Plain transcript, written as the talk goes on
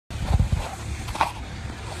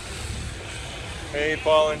Hey,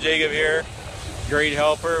 Paul and Jacob here. Great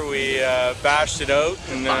helper. We bashed it out,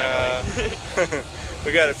 and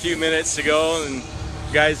we got a few minutes to go, and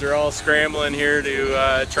guys are all scrambling here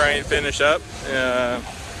to try and finish up.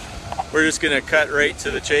 We're just going to cut right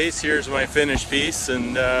to the chase. Here's my finished piece,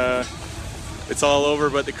 and it's all over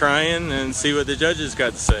but the crying, and see what the judges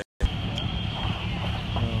got to say.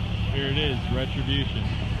 Here it is, retribution.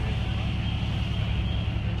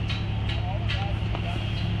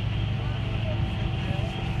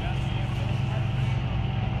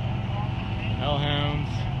 Hellhounds.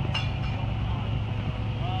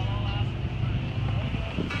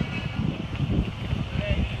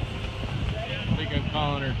 I think I'm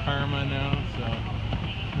calling her Karma now, so.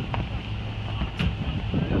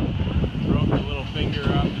 Broke her little finger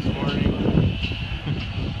off this morning.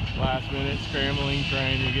 Last minute scrambling,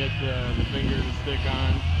 trying to get the finger to stick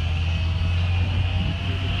on.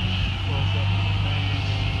 Close up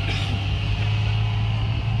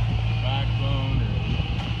backbone.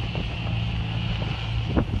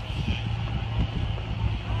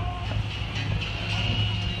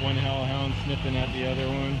 One hellhound sniffing at the other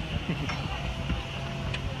one.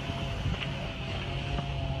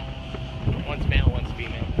 One's male, one's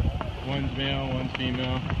female. One's male, one's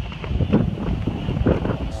female.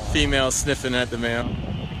 Female sniffing at the male.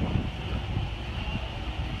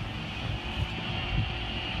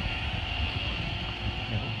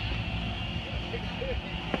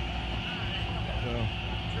 So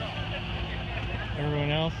everyone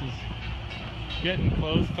else is getting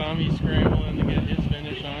close. Tommy's scrambling to get his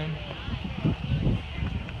finish on.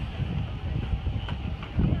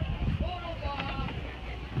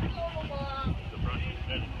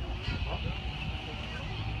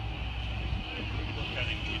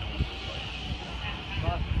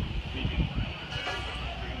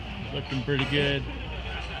 Looking pretty good.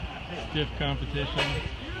 Stiff competition.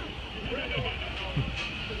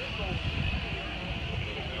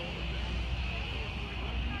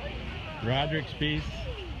 Roderick's piece.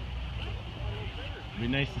 Be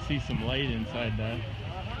nice to see some light inside that.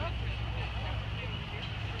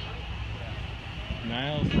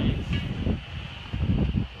 Niles piece.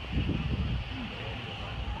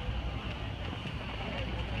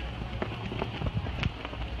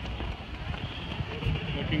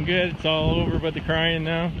 Looking good. It's all over but the crying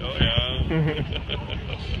now. Oh yeah.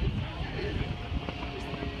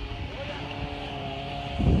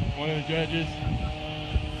 One of the judges.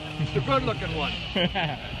 The good looking one.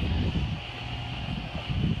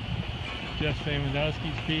 Jeff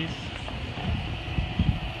Samandowski's piece.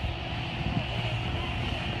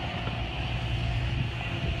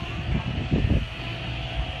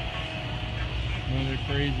 Another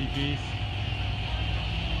crazy piece.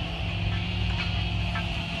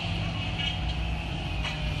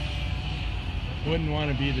 Wouldn't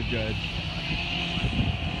want to be the judge.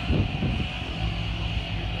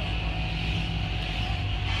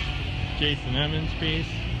 Jason Emmons' piece.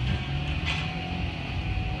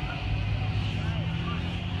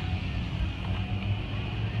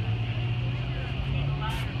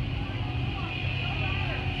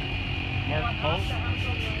 Mark Pope.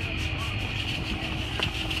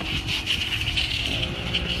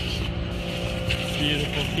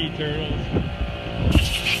 Beautiful sea turtles.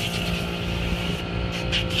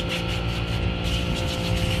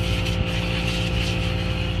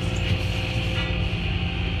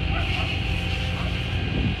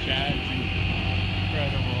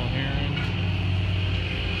 Incredible heron.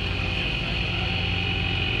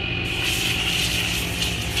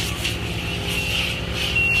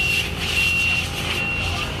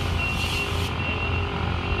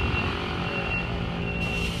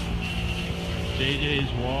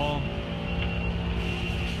 JJ's wall.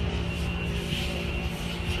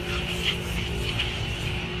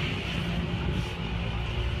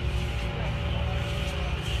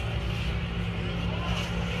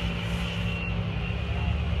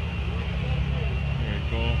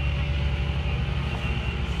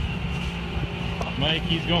 Mike,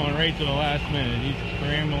 he's going right to the last minute. He's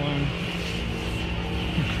scrambling.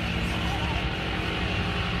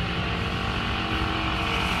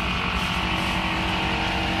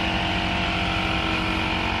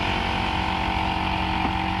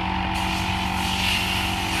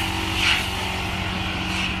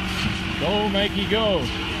 Go, Mikey, go.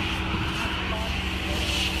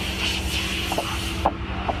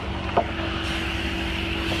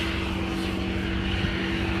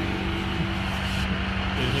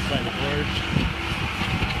 Hit by the board.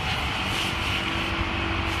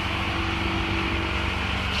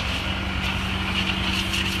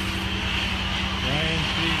 Ryan,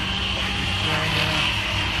 see,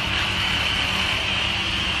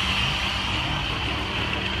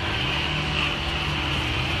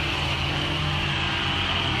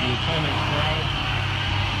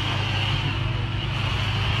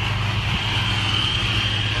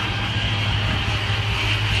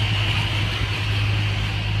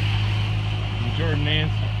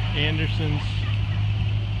 Anderson's.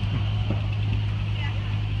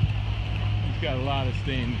 He's got a lot of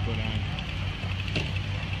stain to put on.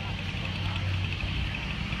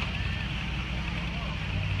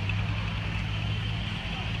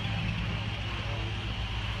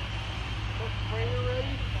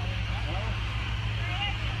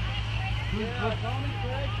 Yeah, tell me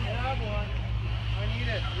Craig can have one. I need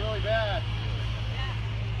it really bad.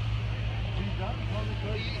 He's done?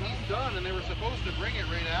 He's done, and they were supposed to bring it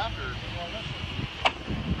right after.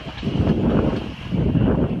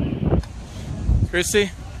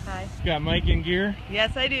 Christy? Hi. Got Mike in gear?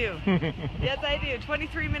 Yes, I do. Yes, I do.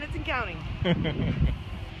 23 minutes and counting.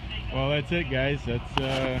 Well, that's it, guys.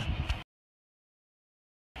 That's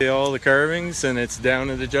all the carvings, and it's down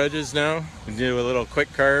to the judges now. We do a little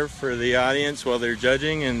quick carve for the audience while they're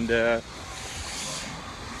judging, and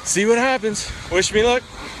see what happens. Wish me luck.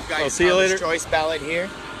 I'll see you later. Choice ballot here.